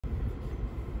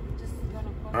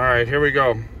All right, here we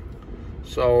go.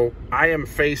 So I am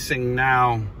facing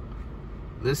now,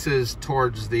 this is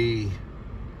towards the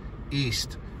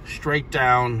east, straight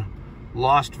down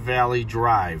Lost Valley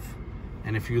Drive.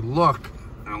 And if you look,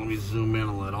 now let me zoom in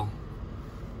a little,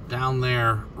 down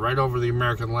there, right over the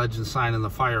American Legend sign and the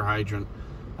fire hydrant,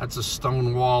 that's a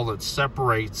stone wall that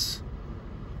separates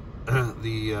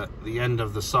the end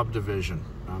of the subdivision,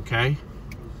 okay?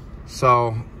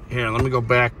 So, here, let me go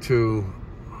back to,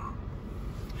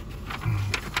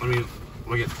 let me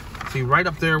look at, see right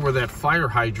up there where that fire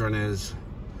hydrant is,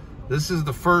 this is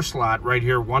the first lot right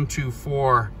here,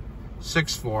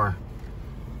 12464.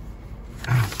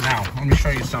 Now, let me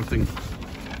show you something.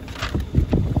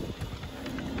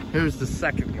 Here's the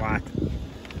second lot.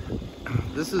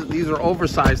 These are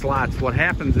oversized lots. What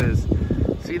happens is,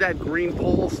 see that green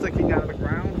pole sticking out of the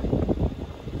ground?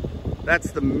 That's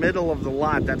the middle of the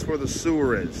lot. That's where the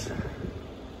sewer is.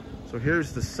 So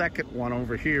here's the second one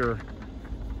over here,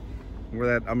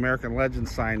 where that American Legend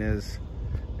sign is,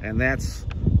 and that's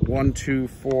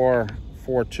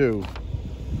 12442.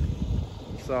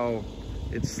 So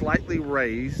it's slightly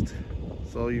raised,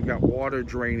 so you've got water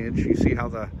drainage. You see how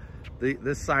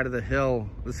this side of the hill,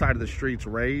 this side of the street's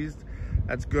raised.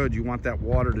 That's good. You want that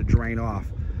water to drain off.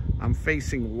 I'm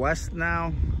facing west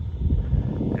now,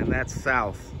 and that's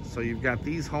south. So you've got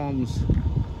these homes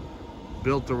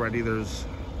built already. There's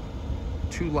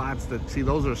two lots that, see,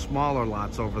 those are smaller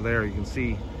lots over there. You can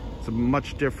see it's a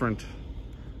much different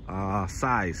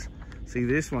size. See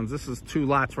this is two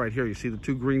lots right here. You see the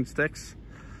two green sticks?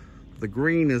 The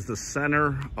green is the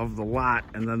center of the lot,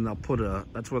 and then they'll put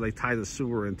that's where they tie the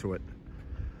sewer into it,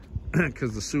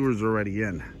 because the sewer's already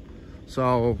in.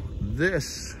 So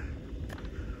this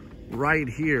right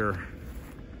here,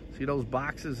 see those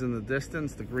boxes in the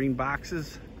distance, the green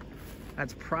boxes?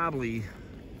 That's probably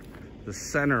the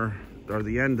center or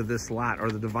the end of this lot,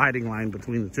 or the dividing line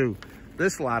between the two.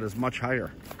 This lot is much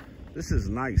higher. This is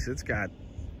nice. It's got,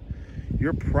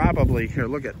 you're probably, here,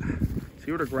 look at,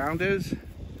 see where the ground is?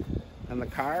 And the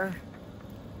car,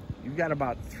 you've got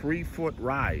about 3-foot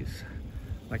rise.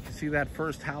 Like, you see that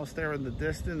first house there in the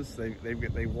distance?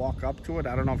 They walk up to it.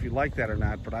 I don't know if you like that or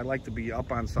not, but I like to be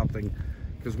up on something,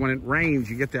 because when it rains,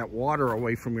 you get that water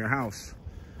away from your house.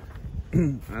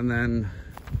 And then,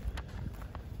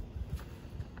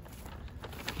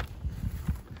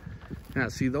 yeah,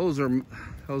 see, those are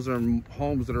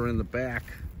homes that are in the back.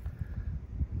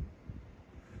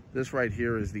 This right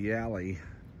here is the alley.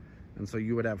 And so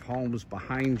you would have homes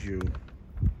behind you.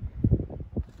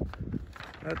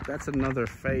 That's another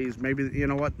phase. Maybe, you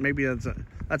know what? Maybe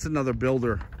that's another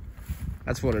builder.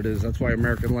 That's what it is. That's why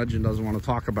American Legend doesn't want to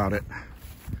talk about it.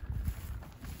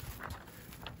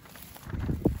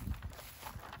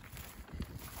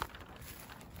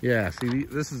 Yeah, see,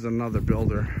 this is another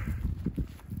builder.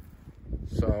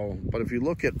 So, but if you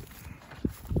look at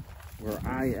where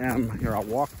I am, here, I'll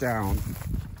walk down.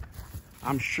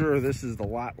 I'm sure this is the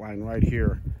lot line right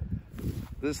here.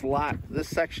 This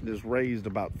section is raised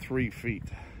about 3 feet,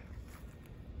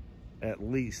 at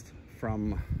least,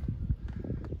 from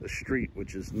the street,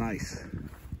 which is nice.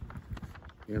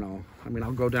 You know, I mean,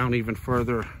 I'll go down even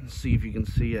further and see if you can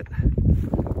see it.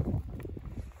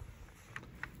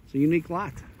 It's a unique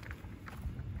lot.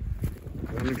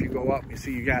 And if you go up, you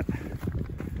see you got,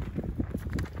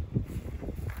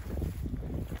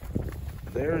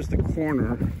 there's the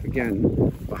corner,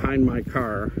 again, behind my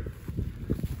car,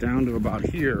 down to about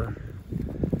here.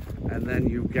 And then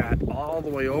you've got all the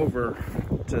way over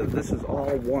to, this is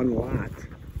all one lot.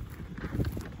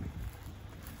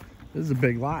 This is a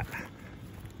big lot.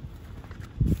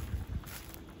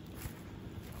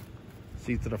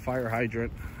 See to the fire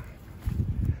hydrant.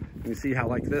 You see how,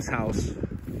 like this house,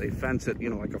 they fence it, you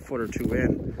know, like a foot or two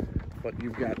in, but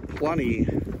you've got plenty.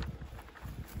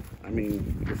 I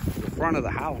mean, the front of the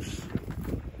house,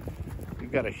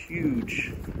 you've got a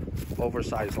huge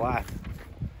oversized lot.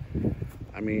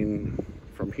 I mean,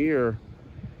 from here,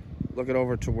 look it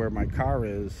over to where my car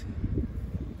is,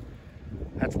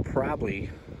 that's probably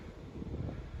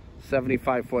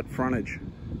 75-foot frontage.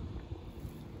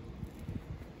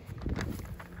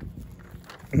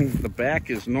 The back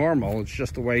is normal. It's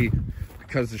just the way,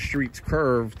 because the street's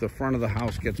curved, the front of the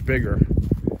house gets bigger.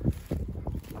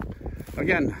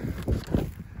 Again,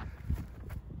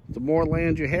 the more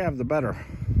land you have, the better.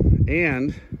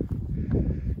 And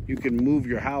you can move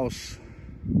your house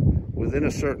within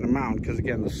a certain amount, because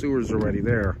again, the sewer's already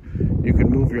there. You can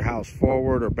move your house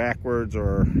forward or backwards,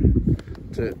 or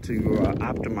to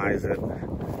optimize it.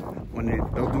 When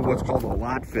they'll do what's called a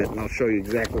lot fit, and I'll show you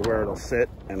exactly where it'll sit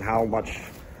and how much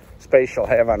space you'll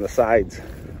have on the sides.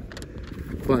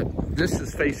 But this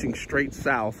is facing straight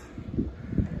south.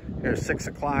 There's 6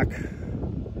 o'clock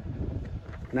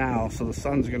now, so the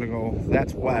sun's gonna go,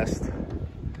 that's west,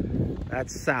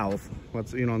 that's south.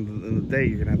 What's, you know, in the day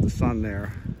you're gonna have the sun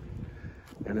there,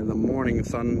 and in the morning the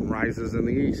sun rises in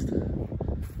the east.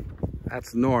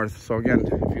 That's north. So again,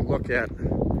 if you look at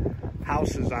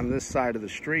houses on this side of the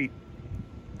street,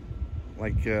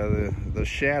 like the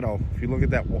shadow, if you look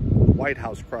at that white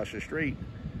house across the street,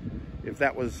 if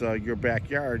that was your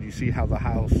backyard, you see how the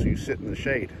house, you sit in the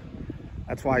shade.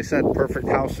 That's why I said perfect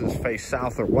houses face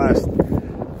south or west.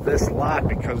 This lot,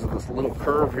 because of this little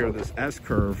curve here, this S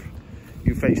curve,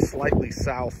 you face slightly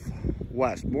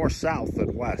southwest, more south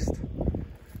than west,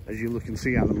 as you can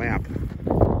see on the map.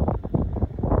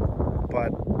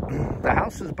 But the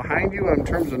houses behind you, in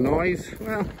terms of noise,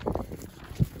 well,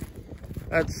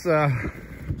 that's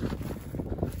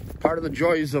part of the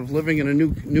joys of living in a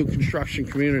new construction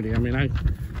community. I mean,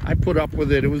 I put up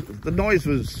with it. The noise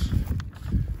was,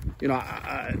 you know,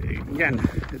 again,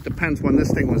 it depends when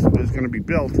this thing was going to be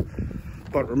built.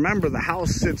 But remember, the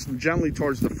house sits generally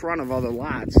towards the front of other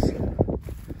lots.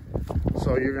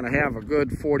 So you're going to have a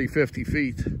good 40, 50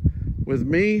 feet. With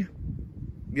me,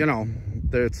 you know,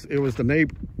 it was the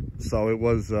neighbor. So it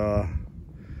was, you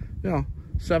know,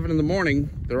 7 in the morning,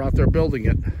 they're out there building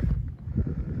it.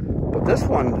 But this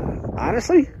one,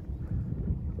 honestly,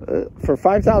 for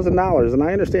 $5,000, and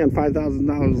I understand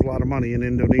 $5,000 is a lot of money in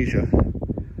Indonesia,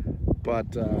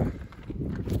 but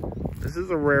this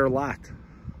is a rare lot.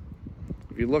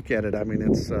 If you look at it, I mean,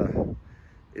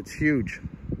 it's huge.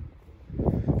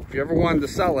 If you ever wanted to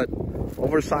sell it,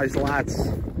 oversized lots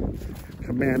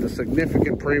command a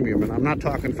significant premium, and I'm not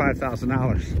talking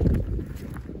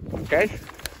 $5,000. Okay?